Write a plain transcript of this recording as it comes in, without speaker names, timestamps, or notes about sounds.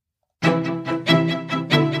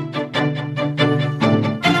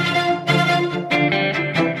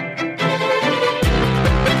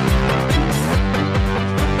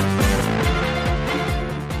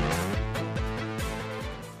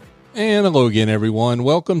Hello again, everyone.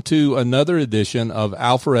 Welcome to another edition of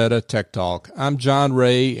Alpharetta Tech Talk. I'm John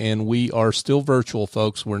Ray, and we are still virtual,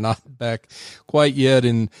 folks. We're not back quite yet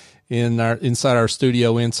inside our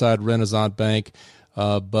studio inside Renaissance Bank,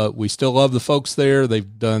 but we still love the folks there.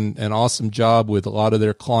 They've done an awesome job with a lot of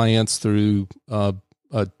their clients through a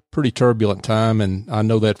pretty turbulent time, and I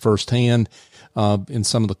know that firsthand in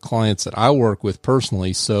some of the clients that I work with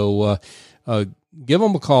personally. So give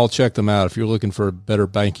them a call, check them out if you're looking for a better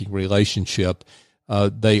banking relationship.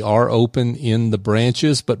 They are open in the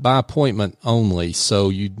branches, but by appointment only. So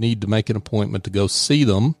you need to make an appointment to go see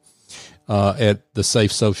them at the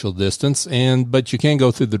safe social distance. But you can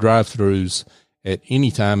go through the drive-thrus at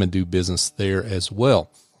any time and do business there as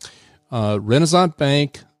well. Renaissance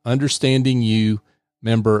Bank, understanding you,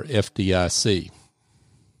 member FDIC.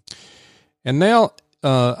 And now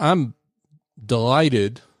I'm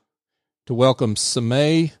delighted to welcome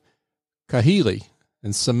Samay Kahili.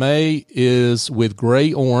 And Samay is with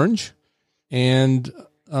Gray Orange. And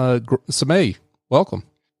Samay, welcome.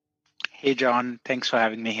 Hey, John. Thanks for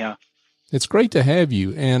having me here. It's great to have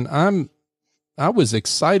you. And I was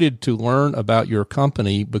excited to learn about your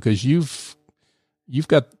company because you've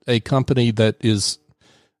got a company that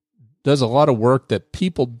does a lot of work that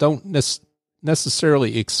people don't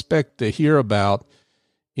necessarily expect to hear about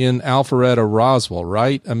in Alpharetta, Roswell,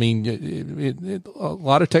 right? I mean, a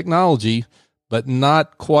lot of technology, but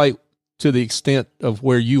not quite to the extent of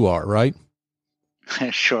where you are, right?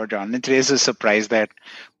 Sure, John. It is a surprise that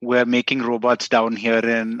we're making robots down here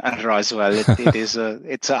in Roswell. It's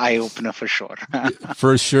an eye opener for sure.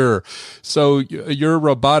 For sure. So you're a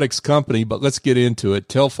robotics company, but let's get into it.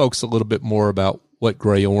 Tell folks a little bit more about what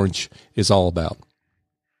Gray Orange is all about.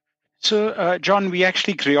 So, John,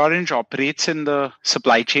 Gray Orange operates in the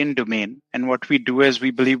supply chain domain. And what we do is we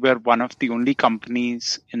believe we're one of the only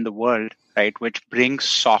companies in the world, right, which brings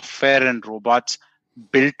software and robots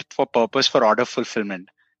built for purpose for order fulfillment,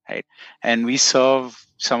 right? And we serve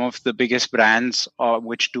some of the biggest brands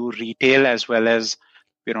which do retail as well as,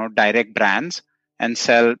 direct brands and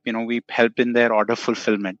sell, we help in their order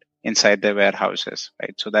fulfillment inside their warehouses,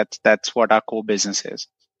 right? So that's what our core business is.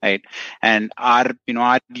 Right. And our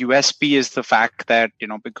USP is the fact that,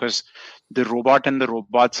 because the robot and the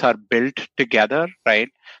robots are built together, right?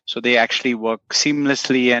 So they actually work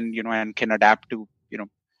seamlessly and can adapt to,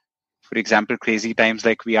 for example, crazy times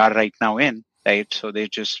like we are right now in, right? So they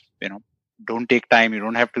just, don't take time. You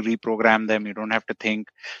don't have to reprogram them. You don't have to think.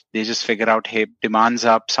 They just figure out, hey, demand's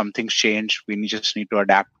up, something's changed. We just need to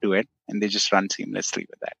adapt to it. And they just run seamlessly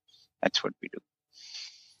with that. That's what we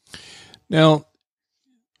do. Now,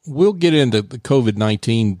 we'll get into the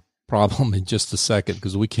COVID-19 problem in just a second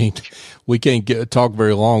because we can't talk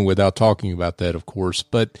very long without talking about that, of course.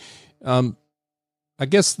 But I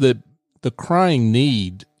guess the crying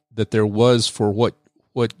need that there was for what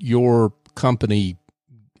your company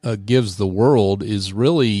gives the world is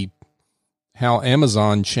really how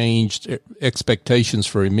Amazon changed expectations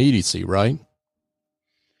for immediacy, right?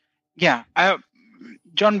 Yeah.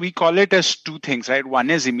 John, we call it as two things, right? One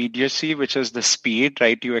is immediacy, which is the speed,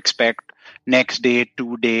 right? You expect next day,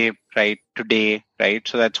 2 day, right? Today, right?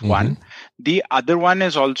 So that's one. The other one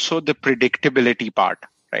is also the predictability part,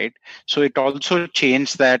 right? So it also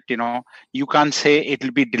changed that, you can't say it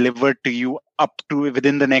will be delivered to you up to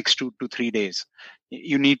within the next 2 to 3 days.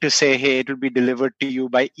 You need to say, hey, it will be delivered to you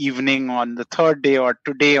by evening on the third day or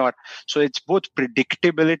today. So it's both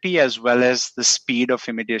predictability as well as the speed of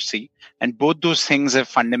immediacy. And both those things have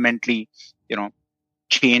fundamentally,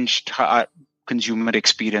 changed our consumer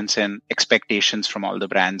experience and expectations from all the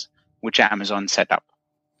brands which Amazon set up.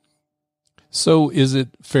 So is it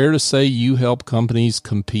fair to say you help companies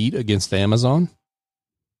compete against Amazon?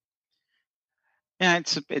 Yeah,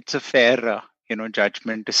 it's a fair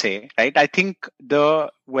judgment to say, right? I think I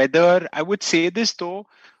would say this though,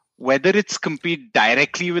 whether it's compete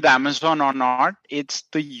directly with Amazon or not, it's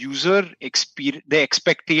the user experience, the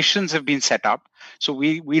expectations have been set up. So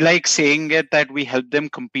we like saying it that we help them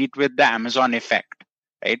compete with the Amazon effect,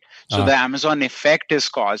 right? So the Amazon effect is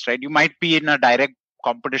caused, right? You might be in a direct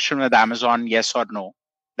competition with Amazon, yes or no.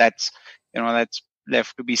 That's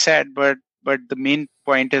left to be said, but the main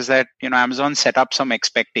point is that, Amazon set up some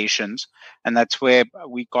expectations, and that's where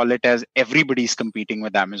we call it as everybody's competing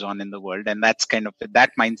with Amazon in the world. And that's kind of that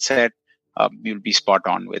mindset you'll be spot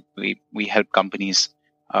on with. We help companies,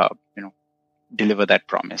 deliver that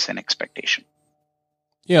promise and expectation.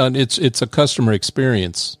 Yeah. And it's a customer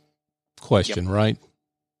experience question, yep. Right?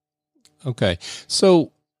 Okay.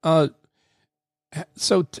 So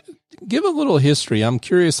give a little history. I'm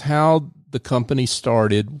curious how the company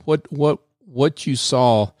started, what you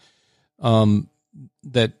saw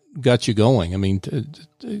that got you going? I mean,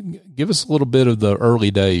 give us a little bit of the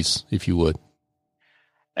early days, if you would.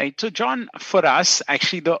 Right. So, John, for us,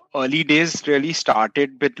 actually, the early days really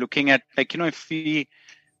started with looking at, like, if we,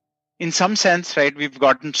 in some sense, right, we've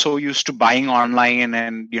gotten so used to buying online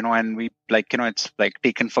and, and we it's like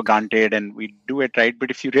taken for granted and we do it, right? But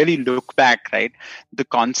if you really look back, right, the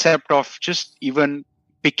concept of just even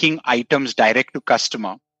picking items direct to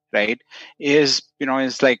customer, right, is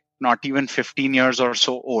like not even 15 years or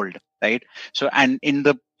so old, right? So, and in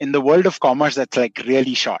the world of commerce, that's like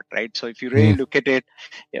really short, right? So if you really look at it,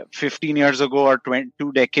 15 years ago or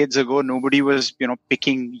 2 decades ago, nobody was,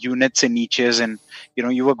 picking units and niches, and,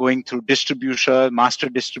 you were going through distribution, master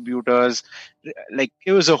distributors, like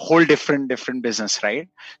it was a whole different business, right?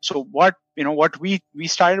 So what we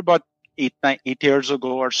started about 8 years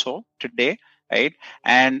ago or so today, right?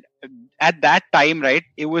 And at that time, right,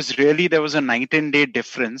 it was really, there was a night and day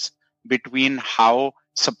difference between how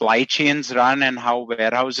supply chains run and how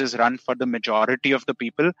warehouses run for the majority of the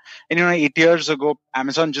people. And 8 years ago,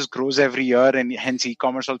 Amazon just grows every year, and hence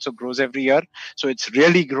e-commerce also grows every year. So it's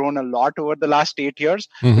really grown a lot over the last 8 years.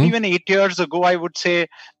 Mm-hmm. But even 8 years ago, I would say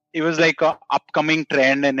it was like a upcoming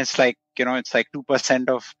trend, and it's like, it's like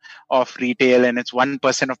 2% of retail, and it's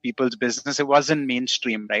 1% of people's business. It wasn't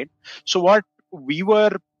mainstream, right? So what we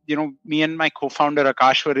were, me and my co-founder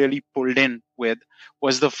Akash were really pulled in with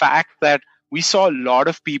was the fact that we saw a lot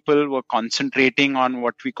of people were concentrating on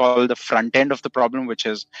what we call the front end of the problem, which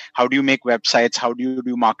is how do you make websites, how do you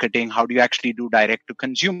do marketing, how do you actually do direct to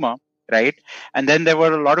consumer, right? And then there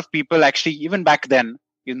were a lot of people actually, even back then,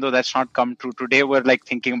 even though that's not come true today, we're like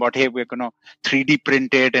thinking about, hey, we're going to 3D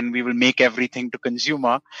print it and we will make everything to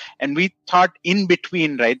consumer. And we thought in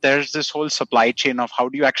between, right, there's this whole supply chain of how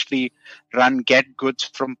do you actually get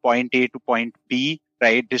goods from point A to point B,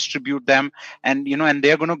 right, distribute them, and and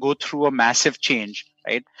they're going to go through a massive change,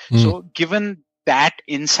 right? So given that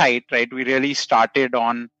insight, right, we really started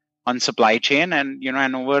on supply chain, and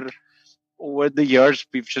and over the years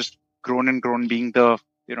we've just grown and grown. Being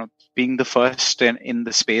the first in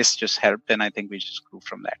the space just helped, and I think we just grew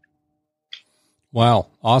from that. Wow,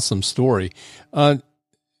 awesome story.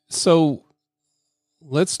 So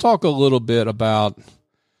let's talk a little bit about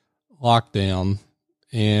lockdown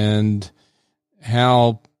and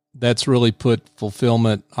how that's really put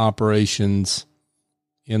fulfillment operations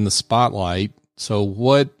in the spotlight. So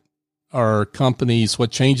what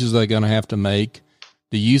changes are they going to have to make,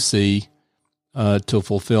 do you see, to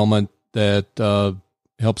fulfillment that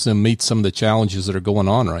helps them meet some of the challenges that are going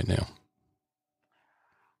on right now?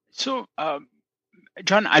 So,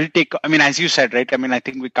 John, as you said, right? I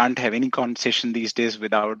think we can't have any conversation these days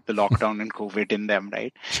without the lockdown and COVID in them,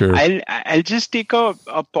 right? Sure. I'll just take a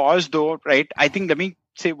pause though, right? I think, let me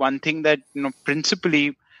say one thing that,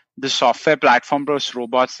 principally the software platform plus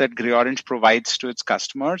robots that GreyOrange provides to its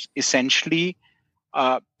customers essentially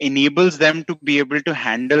enables them to be able to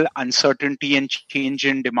handle uncertainty and change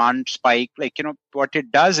in demand spike. Like, what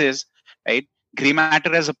it does is, right, Grey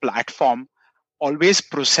Matter as a platform always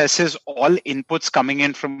processes all inputs coming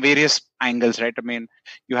in from various angles, right?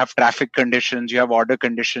 You have traffic conditions, you have order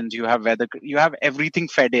conditions, you have weather, you have everything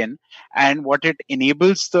fed in. And what it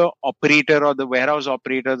enables the operator or the warehouse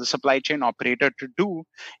operator, the supply chain operator to do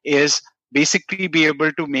is basically be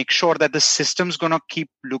able to make sure that the system's going to keep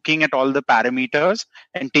looking at all the parameters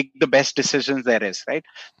and take the best decisions there is, right?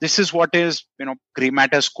 This is what is, Grey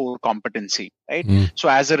Matter's core competency, right? So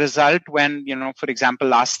as a result, when, for example,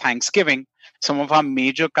 last Thanksgiving, some of our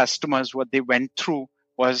major customers, what they went through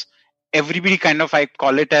was everybody kind of, I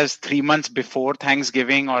call it as 3 months before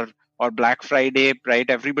Thanksgiving or Black Friday, right?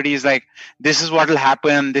 Everybody is like, this is what will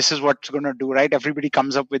happen. This is what's going to do, right? Everybody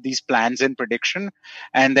comes up with these plans and prediction.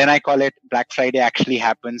 And then I call it Black Friday actually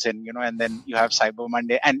happens. And, and then you have Cyber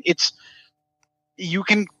Monday, and you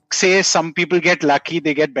can say some people get lucky,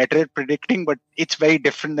 they get better at predicting, but it's very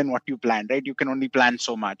different than what you planned, right? You can only plan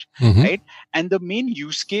so much, right? And the main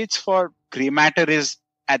use case for Grey Matter is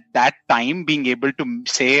at that time being able to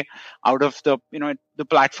say, out of the, the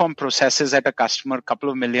platform processes at a customer a couple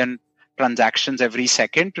of million transactions every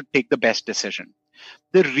second to take the best decision.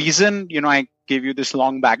 The reason, I gave you this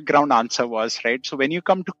long background answer was, right, so when you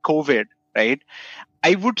come to COVID, right,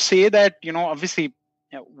 I would say that, obviously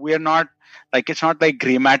we're not like, it's not like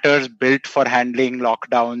Grey Matter's built for handling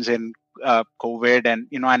lockdowns and COVID, and,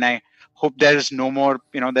 and I hope there's no more,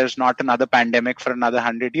 there's not another pandemic for another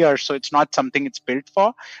 100 years. So it's not something it's built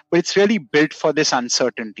for, but it's really built for this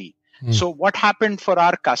uncertainty. So what happened for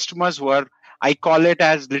our customers were, I call it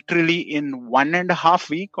as literally in 1.5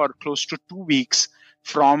 weeks or close to 2 weeks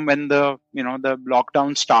from when the, the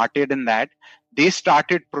lockdown started, and that they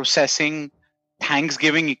started processing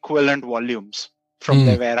Thanksgiving equivalent volumes from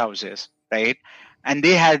their warehouses, right? And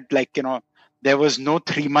they had there was no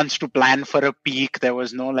 3 months to plan for a peak. There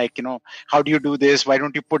was no how do you do this? Why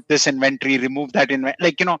don't you put this inventory, remove that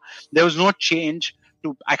inventory? There was no change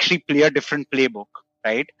to actually play a different playbook,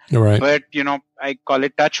 right? Right. But, I call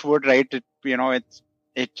it touch wood, right?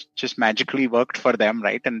 It just magically worked for them,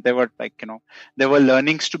 right? And there were there were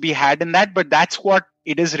learnings to be had in that, but that's what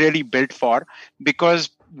it is really built for, because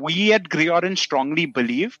we at Grey Orange strongly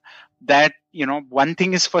believe that, one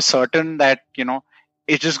thing is for certain, that,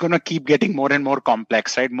 it's just going to keep getting more and more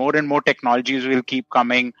complex, right? More and more technologies will keep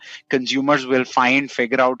coming. Consumers will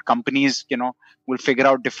figure out, companies, will figure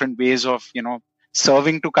out different ways of,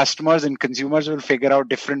 serving to customers, and consumers will figure out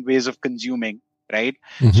different ways of consuming, right?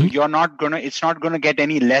 So it's not going to get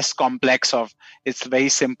any less complex. It's very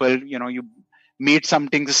simple. You made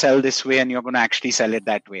something to sell this way and you're going to actually sell it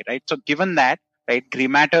that way, right? So given that, right, Grey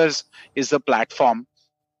Matters is the platform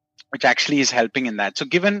which actually is helping in that. So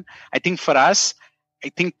I think for us, I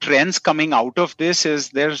think trends coming out of this is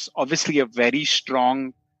there's obviously a very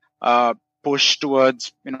strong push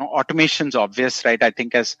towards, automation's obvious, right? I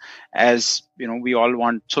think as we all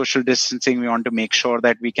want social distancing, we want to make sure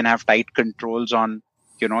that we can have tight controls on,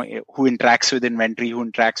 who interacts with inventory, who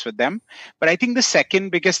interacts with them. But I think the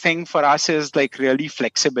second biggest thing for us is really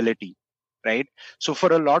flexibility, right? So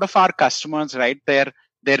for a lot of our customers, right, their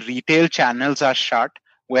retail channels are shut,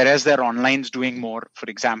 whereas their online's doing more, for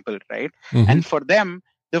example, right? And for them,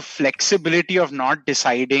 the flexibility of not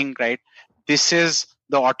deciding, right, this is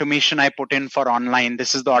the automation I put in for online,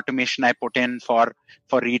 this is the automation I put in for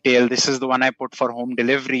retail, this is the one I put for home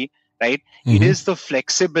delivery, right? It is the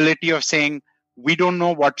flexibility of saying, we don't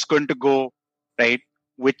know what's going to go, right,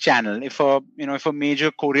 which channel. If a major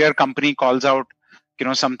courier company calls out,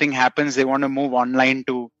 something happens, they want to move online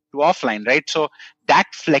to offline, right? So that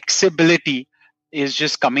flexibility is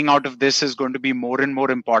just coming out of this is going to be more and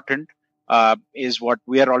more important, is what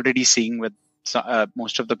we are already seeing with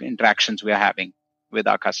most of the interactions we are having with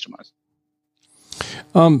our customers.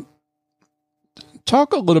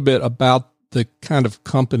 Talk a little bit about the kind of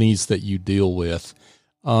companies that you deal with.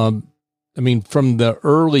 From the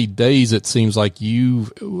early days, it seems like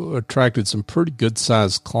you've attracted some pretty good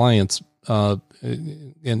sized clients,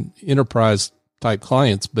 and enterprise type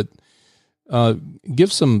clients, but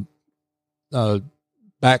give some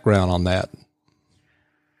background on that.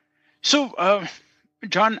 So,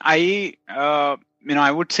 John, I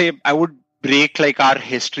would say I would break our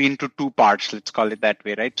history into two parts. Let's call it that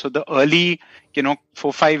way, right? So the early,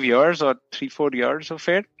 4-5 years or 3-4 years of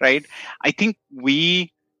it, right? I think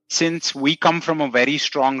since we come from a very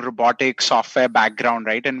strong robotic software background,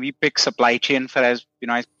 right? And we pick supply chain for, as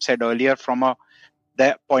I said earlier, from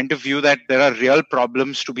the point of view that there are real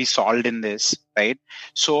problems to be solved in this, right?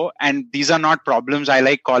 So, and these are not problems, I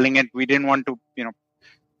like calling it, we didn't want to,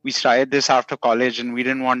 we started this after college and we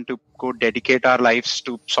didn't want to go dedicate our lives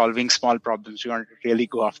to solving small problems. We wanted to really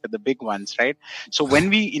go after the big ones, right? So when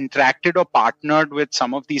we interacted or partnered with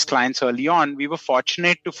some of these clients early on, we were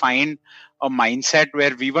fortunate to find a mindset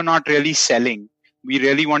where we were not really selling. We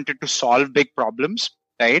really wanted to solve big problems,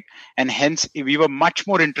 right? And hence we were much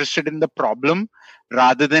more interested in the problem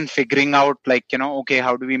rather than figuring out okay,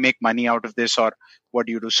 how do we make money out of this, or what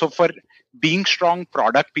do you do? So for being strong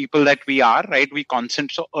product people that we are, right,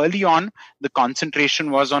 so early on, the concentration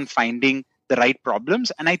was on finding the right problems.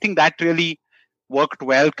 And I think that really worked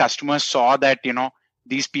well. Customers saw that,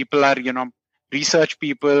 these people are, research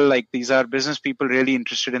people, these are business people really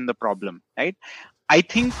interested in the problem, right? I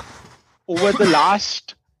think over the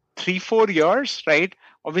last 3-4 years, right,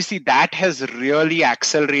 obviously that has really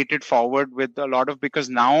accelerated forward with a lot of, because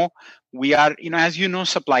now we are, as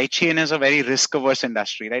supply chain is a very risk averse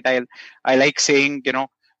industry, right? I like saying,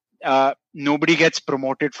 nobody gets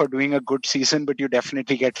promoted for doing a good season, but you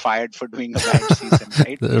definitely get fired for doing a bad season,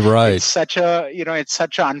 right? Right. It's such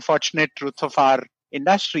an unfortunate truth of our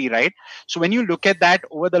industry, right? So when you look at that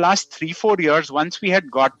over the last 3-4 years, once we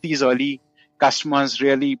had got these early customers,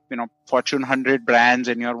 really, Fortune 100 brands,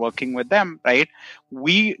 and you're working with them, right?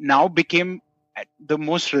 We now became the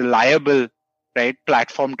most reliable, right,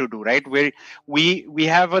 platform to do, right? Where we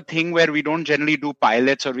have a thing where we don't generally do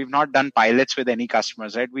pilots, or we've not done pilots with any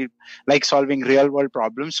customers, right? We like solving real world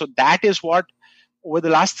problems. So that is what over the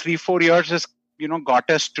last 3-4 years has, got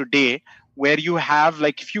us today, where you have,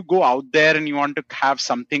 if you go out there and you want to have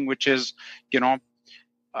something which is,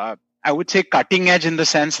 I would say cutting edge in the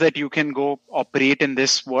sense that you can go operate in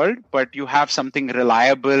this world, but you have something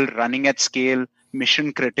reliable, running at scale,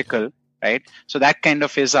 mission critical, right? So that kind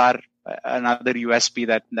of is our another USP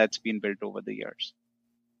that's been built over the years.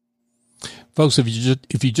 Folks, if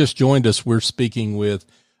you just joined us, we're speaking with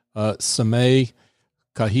Sameh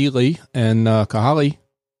Kahili and Kahali.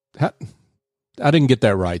 I didn't get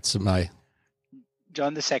that right, Sameh.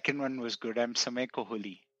 John, the second one was good. I'm Sameh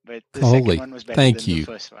Kohli, but the Kohli. second one was better Thank than you. the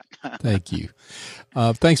first one. Thank you.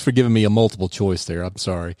 Thanks for giving me a multiple choice there. I'm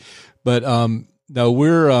sorry. But no,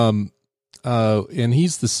 we're and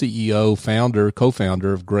he's the CEO,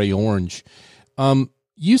 co-founder of Gray Orange.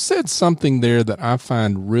 You said something there that I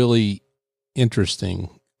find really interesting,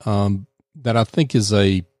 that I think is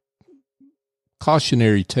a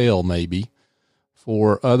cautionary tale maybe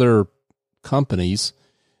for other companies.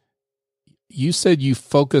 You said you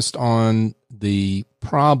focused on the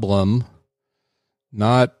problem,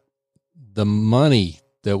 not the money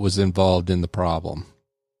that was involved in the problem.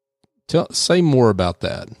 Say more about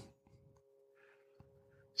that.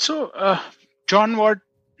 So, John, what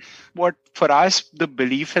for us the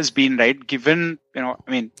belief has been, right? Given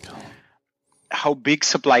how big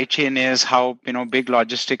supply chain is, how big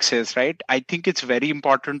logistics is, right? I think it's very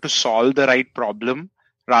important to solve the right problem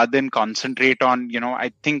rather than concentrate on.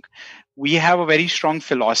 I think we have a very strong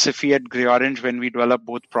philosophy at Gray Orange when we develop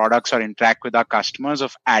both products or interact with our customers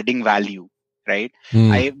of adding value, right?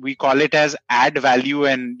 We call it as add value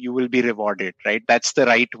and you will be rewarded, right? That's the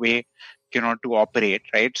right way, to operate,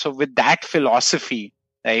 right? So with that philosophy,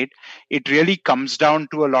 right, it really comes down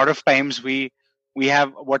to a lot of times we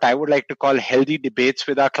have what I would like to call healthy debates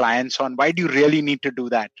with our clients on why do you really need to do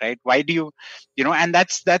that, right? Why do you, and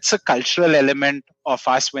that's a cultural element of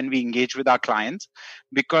us when we engage with our clients,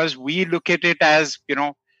 because we look at it as,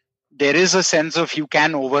 there is a sense of you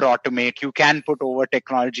can over automate, you can put over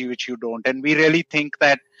technology, which you don't. And we really think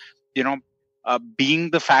that,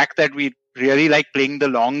 being the fact that we really like playing the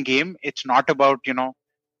long game, it's not about,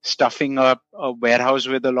 stuffing up a warehouse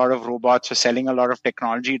with a lot of robots or selling a lot of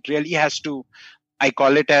technology. It really has to, I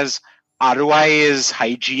call it as ROI is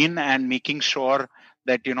hygiene and making sure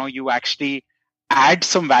that, you actually add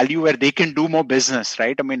some value where they can do more business,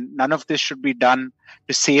 right? I mean, none of this should be done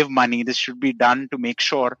to save money. This should be done to make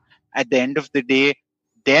sure at the end of the day,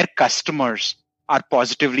 their customers are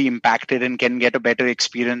positively impacted and can get a better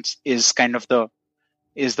experience is kind of the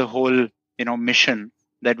whole, mission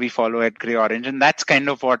that we follow at Gray Orange. And that's kind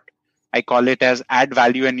of what I call it as add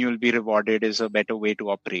value and you'll be rewarded is a better way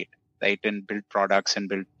to operate, right? And build products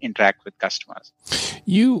and interact with customers.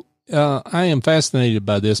 I am fascinated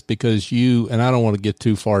by this because and I don't want to get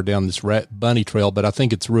too far down this bunny trail, but I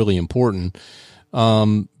think it's really important,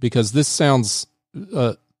 because this sounds,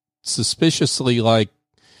 suspiciously like,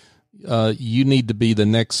 you need to be the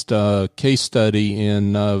next case study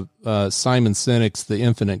in Simon Sinek's The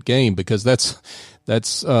Infinite Game, because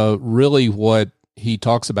that's really what he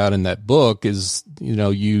talks about in that book is,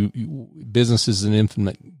 business is an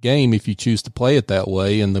infinite game if you choose to play it that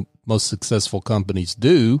way, and the most successful companies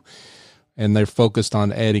do, and they're focused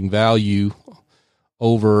on adding value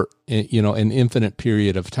over, an infinite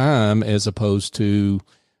period of time as opposed to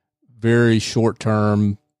very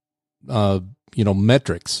short-term,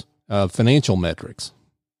 metrics. Financial metrics.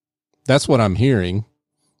 That's what I'm hearing.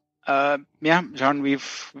 Yeah, John,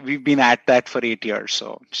 we've been at that for 8 years,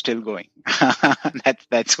 so still going.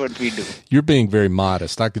 That's what we do. You're being very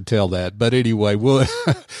modest. I could tell that, but anyway,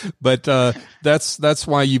 that's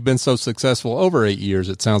why you've been so successful over 8 years.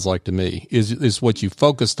 It sounds like to me is what you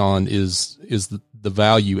focused on is the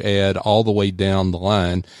value add all the way down the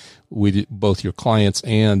line with both your clients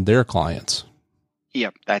and their clients.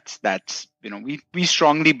 Yep, that's we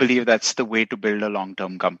strongly believe that's the way to build a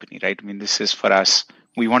long-term company, right? I mean, this is for us.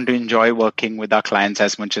 We want to enjoy working with our clients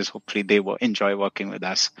as much as hopefully they will enjoy working with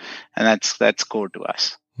us, and that's core to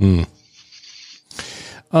us.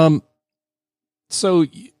 So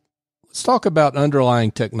let's talk about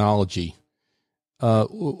underlying technology,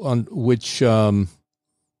 on which your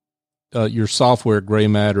software Gray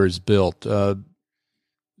Matter is built.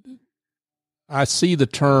 I see the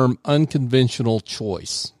term unconventional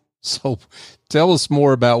choice. So tell us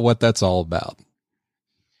more about what that's all about.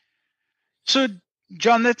 So,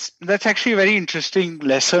 John, that's actually a very interesting,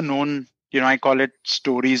 lesser known, I call it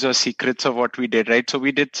stories or secrets of what we did, right? So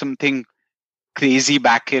we did something crazy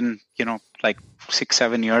back in, like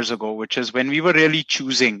 6-7 years ago, which is when we were really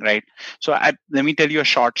choosing, right? So let me tell you a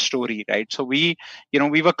short story, right? So we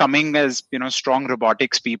were coming as, strong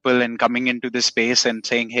robotics people and coming into this space and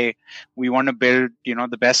saying, hey, we want to build,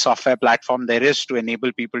 the best software platform there is to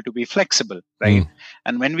enable people to be flexible, right?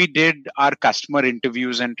 And when we did our customer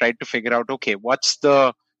interviews and tried to figure out, okay, what's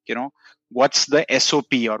the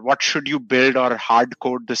SOP or what should you build or hard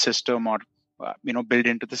code the system or build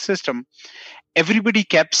into the system, everybody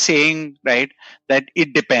kept saying, right, that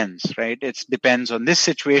it depends, right? It depends on this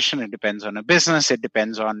situation. It depends on a business. It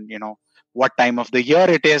depends on, what time of the year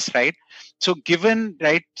it is, right? So given,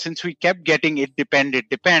 right, since we kept getting it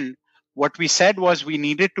depend, what we said was we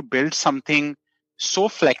needed to build something so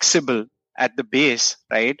flexible at the base,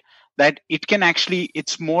 right, that it can actually,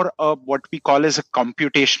 it's more of what we call as a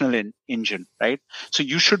computational engine, right? So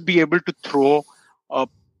you should be able to throw a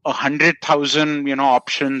 100,000,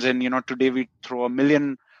 options, and today we throw 1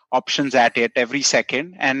 million options at it every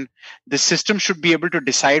second, and the system should be able to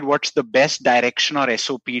decide what's the best direction or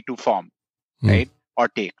SOP to form, right, or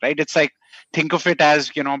take, right? It's like, think of it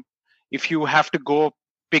as, if you have to go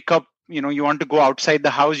pick up, you want to go outside the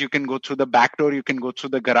house, you can go through the back door, you can go through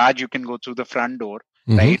the garage, you can go through the front door,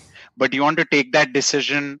 right? But you want to take that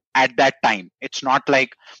decision at that time. It's not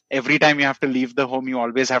like every time you have to leave the home, you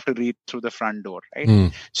always have to read through the front door,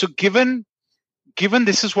 right? So given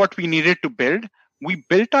this is what we needed to build, we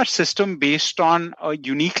built our system based on a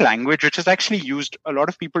unique language, which is actually used, a lot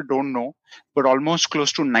of people don't know, but almost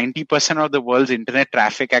close to 90% of the world's internet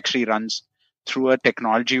traffic actually runs through a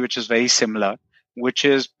technology which is very similar, which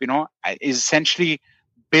is, is essentially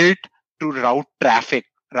built to route traffic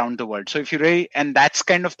around the world. So if you really, and that's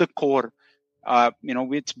kind of the core,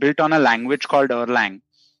 it's built on a language called Erlang,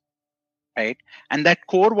 right? And that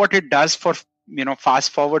core, what it does for,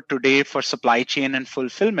 fast forward today for supply chain and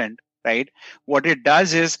fulfillment, right? What it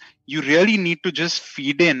does is you really need to just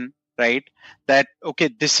feed in, right? That, okay,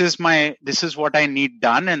 this is what I need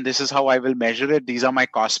done, and this is how I will measure it. These are my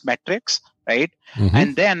cost metrics, right?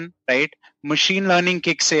 And then, right, machine learning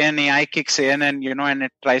kicks in, AI kicks in, and, and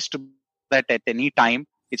it tries to that at any time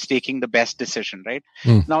it's taking the best decision, right?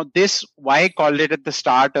 Now, why I called it at the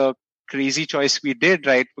start a crazy choice we did,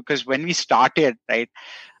 right? Because when we started, right,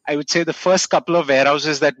 I would say the first couple of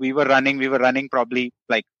warehouses that we were running probably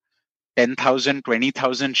like 10,000,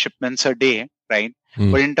 20,000 shipments a day, right?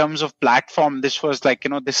 But in terms of platform, this was like,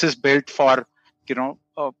 this is built for,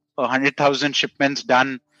 100,000 shipments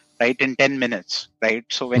done, right, in 10 minutes, right?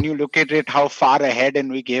 So when you look at it, how far ahead, and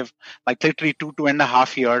we gave like literally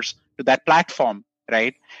 2.5 years to that platform,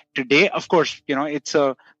 right? Today, of course, it's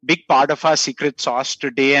a big part of our secret sauce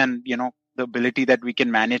today, and, the ability that we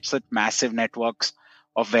can manage such massive networks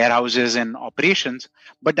of warehouses and operations.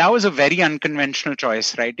 But that was a very unconventional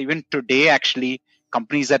choice, right? Even today, actually,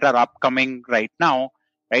 companies that are upcoming right now,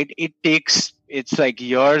 right, it's like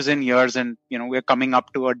years and years, and, we're coming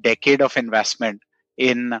up to a decade of investment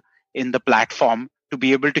in the platform to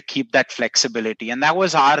be able to keep that flexibility. And that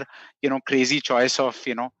was our, crazy choice of,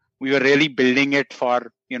 we were really building it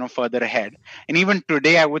for, further ahead. And even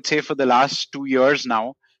today, I would say for the last 2 years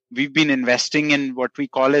now, we've been investing in what we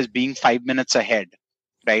call as being 5 minutes ahead,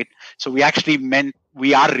 right? So we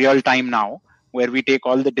are real time now, where we take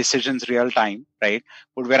all the decisions real time, right?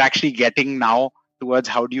 But we're actually getting now towards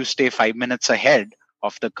how do you stay 5 minutes ahead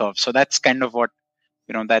of the curve. So that's kind of what,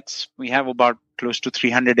 we have about close to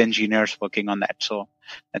 300 engineers working on that. So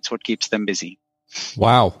that's what keeps them busy.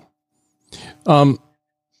 Wow.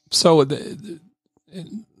 So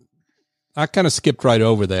I kind of skipped right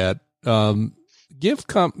over that.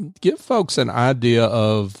 Give folks an idea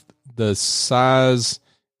of the size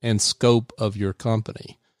and scope of your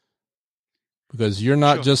company, because you're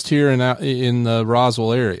not just here in the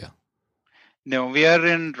Roswell area. No, we are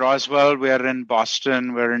in Roswell, we are in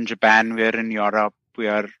Boston, we're in Japan, we're in Europe, we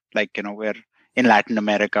are we're in Latin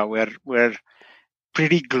America. We're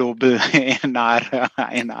pretty global in our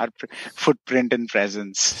footprint and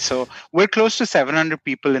presence. So we're close to 700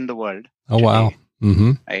 people in the world. Oh, today, wow.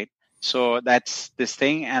 Right. So that's this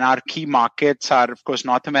thing. And our key markets are, of course,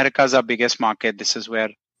 North America is our biggest market. This is where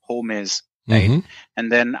home is. Right.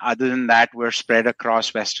 And then other than that, we're spread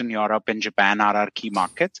across Western Europe and Japan are our key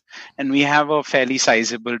markets. And we have a fairly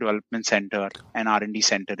sizable development center and R&D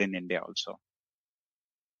center in India also.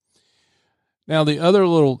 Now, the other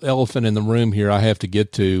little elephant in the room here I have to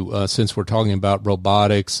get to, since we're talking about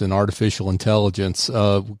robotics and artificial intelligence,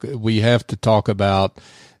 we have to talk about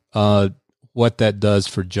what that does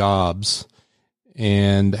for jobs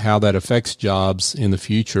and how that affects jobs in the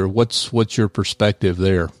future. What's your perspective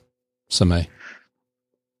there, Samay?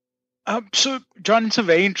 So, John, it's a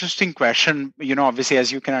very interesting question. Obviously,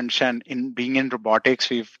 as you can understand, in being in robotics,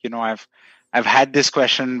 I've had this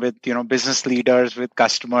question with, business leaders, with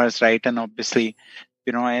customers, right? And obviously,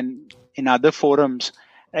 and in other forums,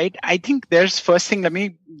 right? I think first thing, let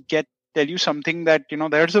me tell you something that,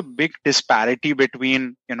 there's a big disparity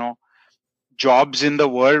between, jobs in the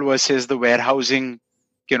world versus the warehousing,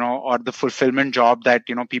 or the fulfillment job that,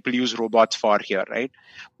 people use robots for here, right?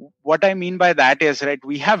 What I mean by that is, right,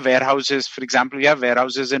 we have warehouses, for example, we have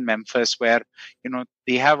warehouses in Memphis where,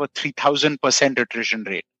 they have a 3,000% attrition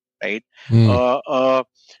rate, right?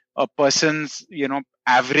 A person's,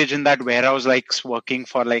 average in that warehouse likes working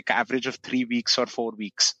for like average of 3 weeks or 4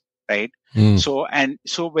 weeks, right? So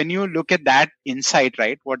when you look at that insight,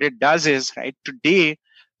 right, what it does is, right, today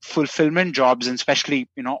fulfillment jobs, and especially,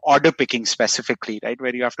 order picking specifically, right,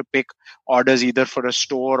 where you have to pick orders either for a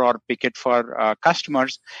store or pick it for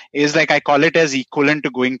customers, is like, I call it as equivalent to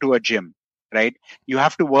going to a gym, right? You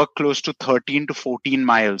have to work close to 13 to 14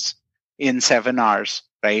 miles in 7 hours,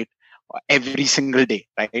 right? Every single day,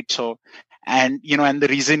 right? So, and the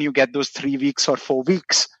reason you get those 3 weeks or 4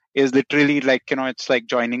 weeks is literally like, it's like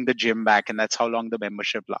joining the gym back, and that's how long the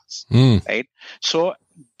membership lasts, right? So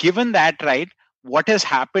given that, right, what has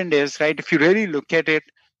happened is, right, if you really look at it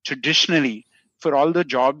traditionally, for all the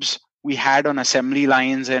jobs we had on assembly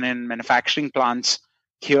lines and in manufacturing plants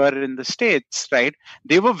here in the States, right,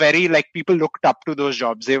 they were very, like, people looked up to those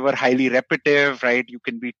jobs. They were highly repetitive, right? You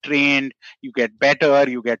can be trained, you get better,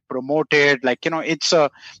 you get promoted. Like, it's a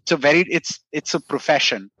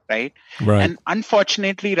profession, right? And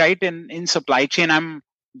unfortunately, right, in supply chain, I'm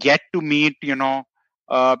yet to meet,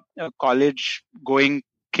 a college going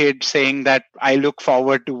kid saying that I look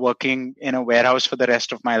forward to working in a warehouse for the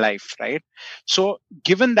rest of my life, right? So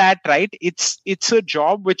given that, right, it's a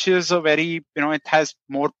job which is a very, it has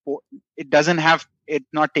more, it doesn't have it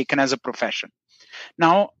not taken as a profession.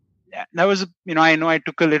 Now, that was, I know I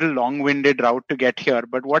took a little long-winded route to get here,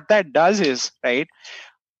 but what that does is, right,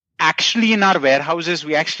 actually in our warehouses,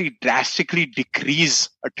 we actually drastically decrease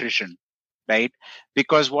attrition, right?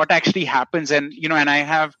 Because what actually happens, and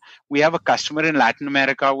we have a customer in Latin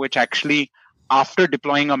America, which actually, after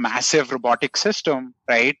deploying a massive robotic system,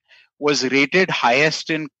 right, was rated highest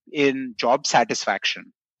in job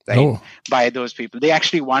satisfaction, right, by those people. They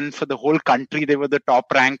actually won for the whole country. They were the top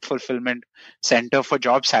ranked fulfillment center for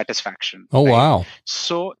job satisfaction. Oh, right? Wow.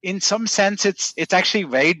 So in some sense, it's actually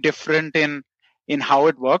very different in how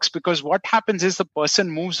it works, because what happens is the person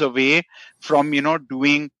moves away from,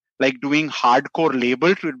 doing hardcore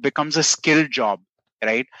labor to it becomes a skilled job,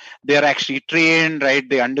 right? They're actually trained, right?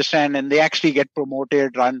 They understand, and they actually get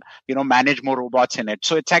promoted, manage more robots in it.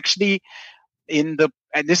 So it's actually and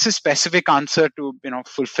this is specific answer to,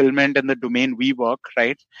 fulfillment and the domain we work,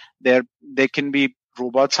 right? There can be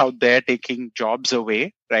robots out there taking jobs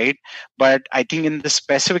away, right? But I think in the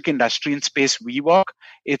specific industry and space we work,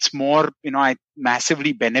 it's more,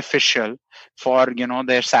 massively beneficial for,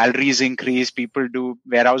 their salaries increase. People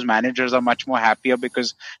warehouse managers are much more happier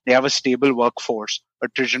because they have a stable workforce.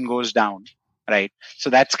 Attrition goes down, right? So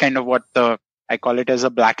that's kind of what I call it as a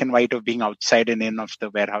black and white of being outside and in of the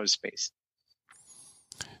warehouse space.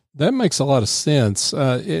 That makes a lot of sense.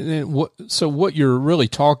 So what you're really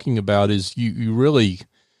talking about is you really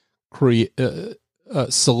create,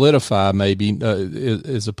 solidify maybe,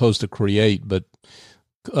 as opposed to create, but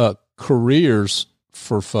careers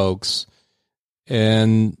for folks,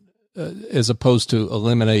 and as opposed to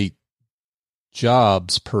eliminate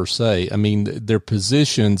jobs per se. I mean, they're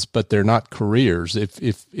positions, but they're not careers.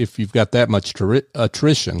 If you've got that much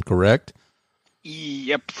attrition, correct?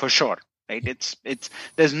 Yep, for sure. Right. It's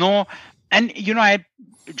there's no, and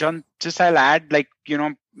John, I'll add, like,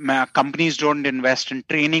 companies don't invest in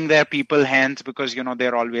training their people hands because,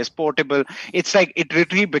 they're always portable. It's like, it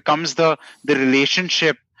literally becomes the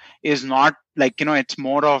relationship is not like, it's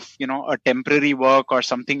more of, a temporary work or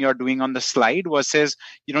something you're doing on the slide versus,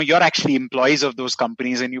 you're actually employees of those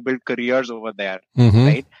companies and you build careers over there. Mm-hmm.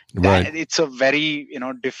 Right. Right. It's a very,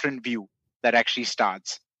 different view that actually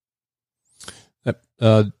starts.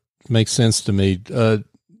 Makes sense to me.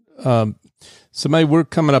 So maybe we're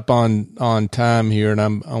coming up on time here, and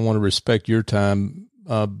I want to respect your time.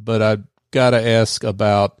 But I've got to ask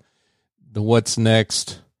about what's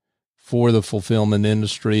next for the fulfillment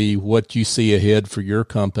industry, what you see ahead for your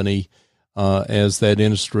company as that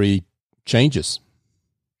industry changes.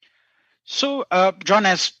 So, John,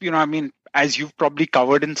 as as you've probably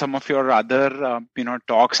covered in some of your other,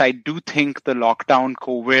 talks, I do think the lockdown,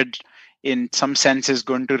 COVID, in some sense is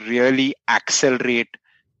going to really accelerate,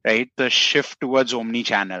 right, the shift towards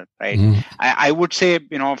omni-channel, right? I would say,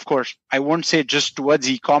 of course, I won't say just towards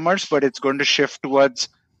e-commerce, but it's going to shift towards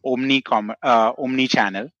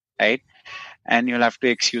omni-channel, right? And you'll have to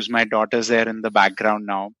excuse my daughters there in the background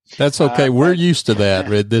now. That's okay. We're used to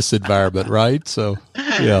that, this environment, right? So,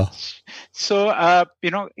 yeah. So,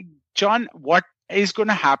 John, is going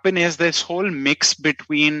to happen is this whole mix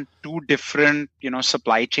between two different,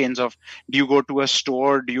 supply chains of, do you go to a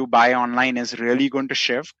store, do you buy online, is really going to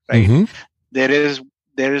shift, right? Mm-hmm.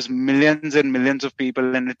 There is millions and millions of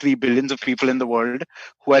people and literally billions of people in the world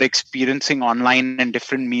who are experiencing online and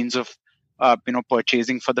different means of,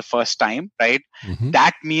 purchasing for the first time, right? Mm-hmm.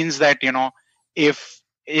 That means that, if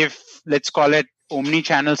let's call it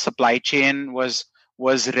omni-channel supply chain was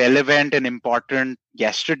relevant and important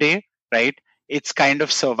yesterday, right? It's kind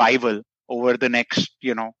of survival over the next,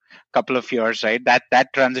 couple of years, right?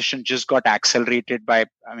 That transition just got accelerated by,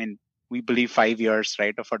 we believe 5 years,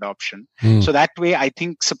 right, of adoption. So that way, I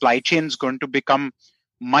think supply chain is going to become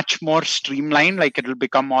much more streamlined, like it'll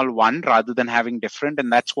become all one rather than having different.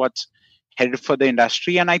 And that's what's headed for the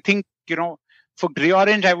industry. And I think, for Grey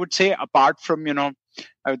Orange, I would say apart from, I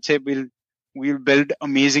would say we'll build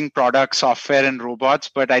amazing products, software and robots.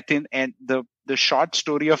 But I think, and the short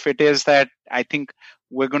story of it is that I think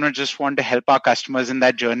we're going to just want to help our customers in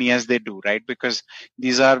that journey as they do, right? Because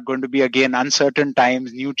these are going to be, again, uncertain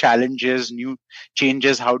times, new challenges, new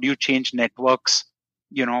changes. How do you change networks,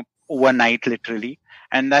 overnight, literally?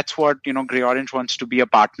 And that's what, Grey Orange wants to be a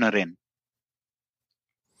partner in.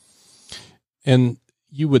 And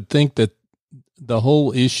you would think that the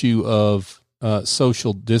whole issue of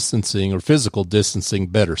social distancing, or physical distancing,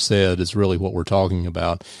 better said, is really what we're talking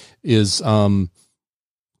about, is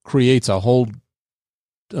creates a whole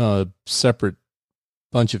separate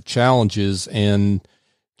bunch of challenges and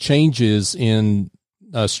changes in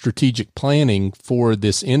strategic planning for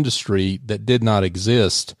this industry that did not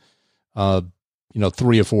exist, 3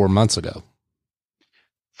 or 4 months ago.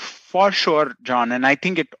 For sure, John. And I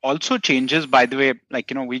think it also changes, by the way,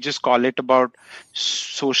 we just call it about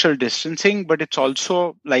social distancing, but it's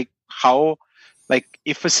also how,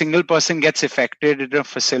 if a single person gets affected in a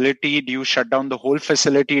facility, do you shut down the whole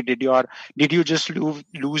facility? Did you just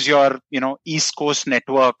lose your, East Coast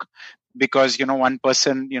network because, one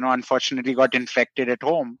person, unfortunately got infected at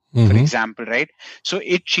home, for example, right? So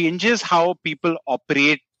it changes how people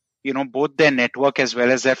operate, both their network as well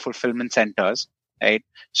as their fulfillment centers. Right.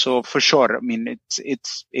 So for sure, it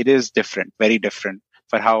is different, very different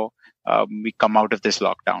for how we come out of this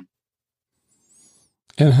lockdown.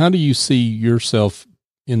 And how do you see yourself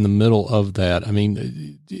in the middle of that?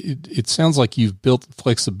 It sounds like you've built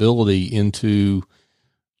flexibility into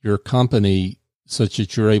your company such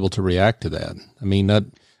that you're able to react to that.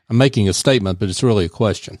 I'm making a statement, but it's really a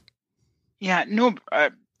question. Yeah, no,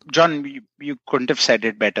 John, you couldn't have said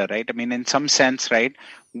it better, right? In some sense, right,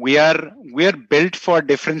 we are built for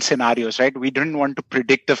different scenarios, right? We didn't want to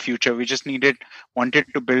predict the future. We just wanted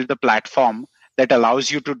to build the platform that allows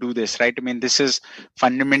you to do this, right? This is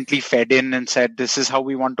fundamentally fed in and said, this is how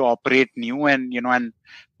we want to operate new, and,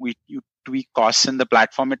 you tweak costs in the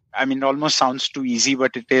platform. It almost sounds too easy,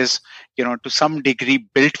 but it is, to some degree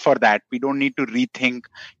built for that. We don't need to rethink,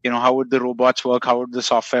 how would the robots work? How would the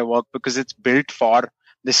software work? Because it's built for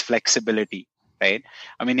this flexibility, right?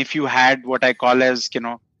 If you had what I call as,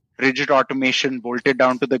 rigid automation bolted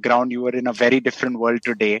down to the ground, you were in a very different world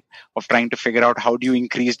today of trying to figure out how do you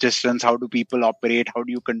increase distance, how do people operate, how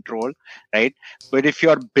do you control, right? But if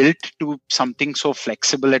you're built to something so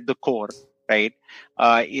flexible at the core, right,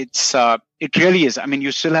 it really is.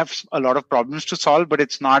 You still have a lot of problems to solve, but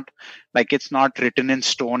it's not written in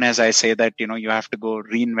stone, as I say, that, you have to go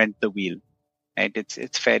reinvent the wheel, right?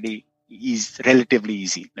 It's fairly easy, relatively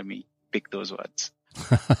easy. Let me pick those words.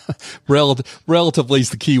 Relatively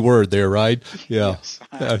is the key word there, right? Yeah.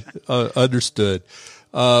 Yes. Understood.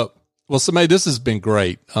 Well, Samay, this has been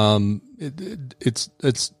great. It's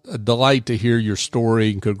a delight to hear your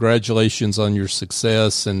story, and congratulations on your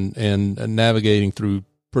success and navigating through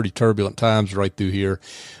pretty turbulent times right through here.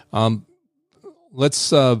 Let's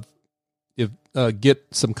get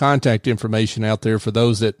some contact information out there for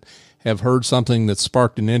those that have heard something that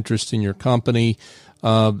sparked an interest in your company.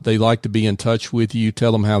 They like to be in touch with you.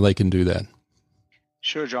 Tell them how they can do that.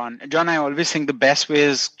 Sure, John. John, I always think the best way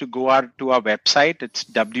is to go to our website. It's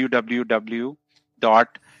www.grey,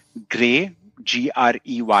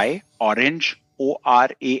 Grey, orange,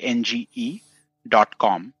 orange.com,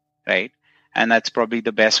 right? And that's probably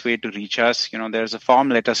the best way to reach us. There's a form.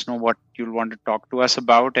 Let us know what you'll want to talk to us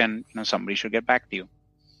about, and somebody should get back to you.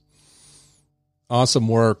 Awesome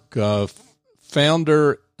work.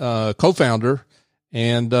 Co-founder,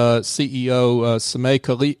 and CEO Samay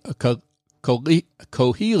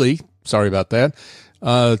Kohili. Sorry about that.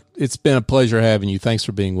 It's been a pleasure having you. Thanks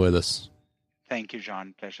for being with us. Thank you,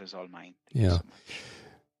 John. Pleasure's all mine. Yeah.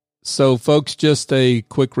 So, folks, just a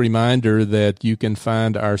quick reminder that you can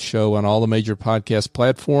find our show on all the major podcast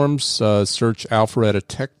platforms. Search Alpharetta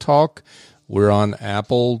Tech Talk. We're on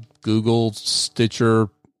Apple, Google, Stitcher,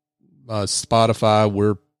 Spotify.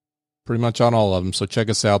 We're pretty much on all of them. So check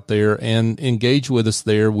us out there and engage with us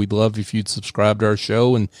there. We'd love if you'd subscribe to our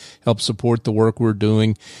show and help support the work we're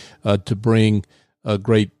doing to bring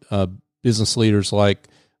great business leaders like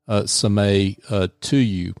Samay to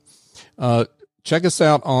you. Check us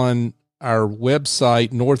out on our website,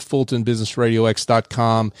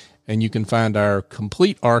 northfultonbusinessradiox.com, and you can find our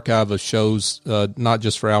complete archive of shows, not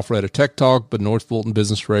just for Alpharetta Tech Talk, but North Fulton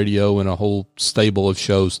Business Radio and a whole stable of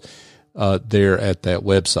shows there at that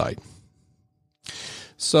website.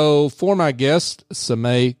 So for my guest,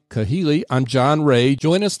 Samay Kahili, I'm John Ray.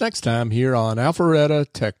 Join us next time here on Alpharetta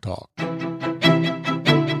Tech Talk.